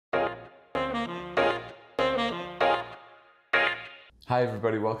Hi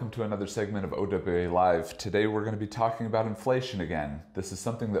everybody, welcome to another segment of OWA Live. Today we're going to be talking about inflation again. This is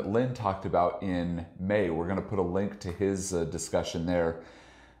something that Lynn talked about in May. We're going to put a link to his discussion there.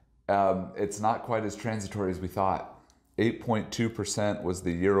 It's not quite as transitory as we thought. 8.2% was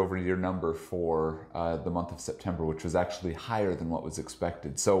the year-over-year number for the month of September, which was actually higher than what was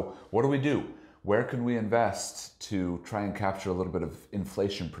expected. So what do? Where can we invest to try and capture a little bit of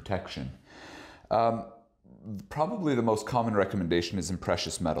inflation protection? Probably the most common recommendation is in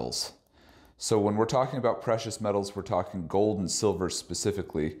precious metals. So when we're talking about precious metals, we're talking gold and silver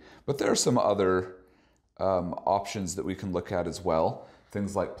specifically, but there are some other options that we can look at as well.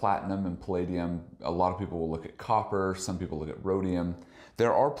 Things like platinum and palladium. A lot of people will look at copper, some people look at rhodium.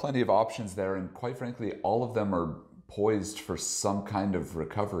 There are plenty of options there, and quite frankly, all of them are poised for some kind of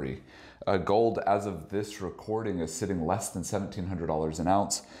recovery. Gold, as of this recording, is sitting less than $1,700 an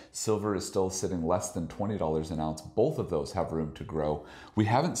ounce. Silver is still sitting less than $20 an ounce. Both of those have room to grow. We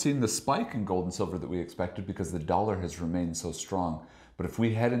haven't seen the spike in gold and silver that we expected because the dollar has remained so strong. But if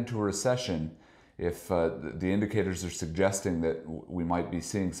we head into a recession, if the indicators are suggesting that we might be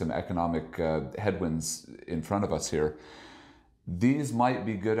seeing some economic headwinds in front of us here, these might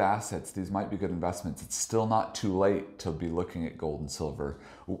be good assets, these might be good investments. It's still not too late to be looking at gold and silver.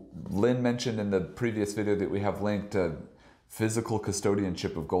 Lynn mentioned in the previous video that we have linked, physical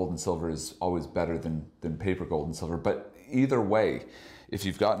custodianship of gold and silver is always better than paper gold and silver. But either way, if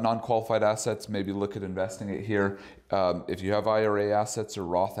you've got non-qualified assets, maybe look at investing it here. If you have IRA assets or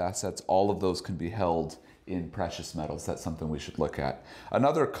Roth assets, all of those can be held in precious metals. That's something we should look at.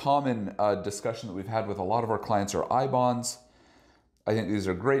 Another common discussion that we've had with a lot of our clients are I-bonds. I think these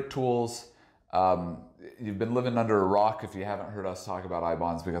are great tools. You've been living under a rock if you haven't heard us talk about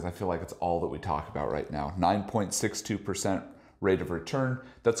I-bonds, because I feel like it's all that we talk about right now. 9.62% rate of return.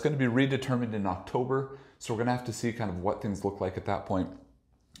 That's going to be redetermined in October, so we're going to have to see kind of what things look like at that point.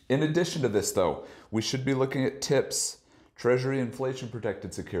 In addition to this, though, we should be looking at TIPS, Treasury Inflation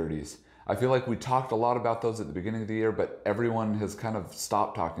Protected Securities. I feel like we talked a lot about those at the beginning of the year, but everyone has kind of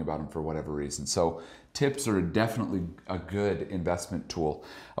stopped talking about them for whatever reason. So TIPS are definitely a good investment tool.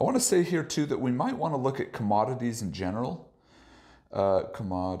 I want to say here too that we might want to look at commodities in general.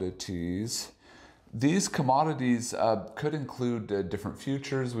 Commodities. These commodities could include different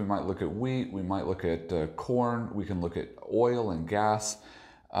futures. We might look at wheat, we might look at corn, we can look at oil and gas.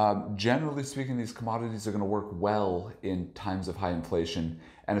 Generally speaking, these commodities are going to work well in times of high inflation.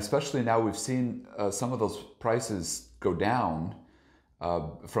 And especially now we've seen some of those prices go down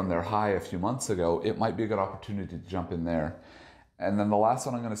from their high a few months ago. It might be a good opportunity to jump in there. And then the last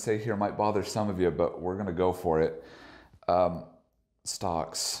one I'm going to say here might bother some of you, but we're going to go for it.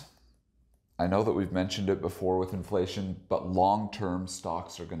 Stocks. I know that we've mentioned it before with inflation, but long-term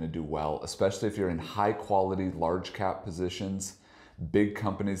stocks are going to do well, especially if you're in high-quality, large-cap positions. Big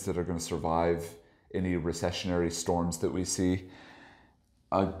companies that are going to survive any recessionary storms that we see.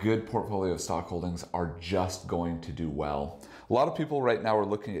 A good portfolio of stock holdings are just going to do well. A lot of people right now are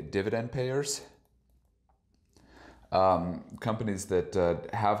looking at dividend payers. Companies that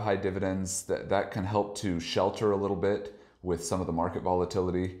have high dividends, that can help to shelter a little bit with some of the market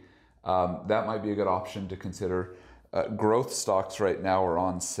volatility. That might be a good option to consider. Growth stocks right now are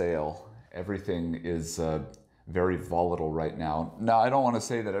on sale. Everything is very volatile right now. Now, I don't want to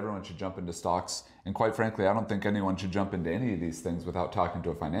say that everyone should jump into stocks, and quite frankly, I don't think anyone should jump into any of these things without talking to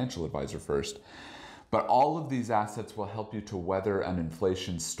a financial advisor first. But all of these assets will help you to weather an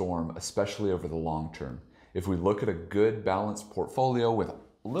inflation storm, especially over the long term. If we look at a good balanced portfolio with a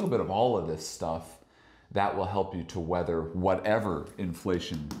little bit of all of this stuff, that will help you to weather whatever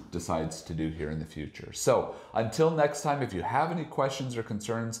inflation decides to do here in the future. So until next time, if you have any questions or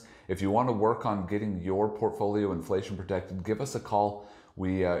concerns, if you want to work on getting your portfolio inflation protected, give us a call.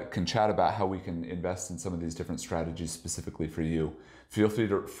 We can chat about how we can invest in some of these different strategies specifically for you. Feel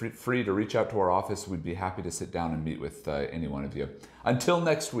free to reach out to our office. We'd be happy to sit down and meet with any one of you. Until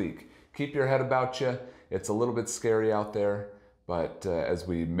next week, keep your head about you. It's a little bit scary out there. But as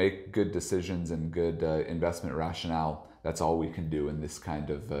we make good decisions and good investment rationale, that's all we can do in this kind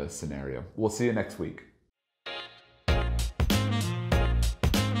of scenario. We'll see you next week.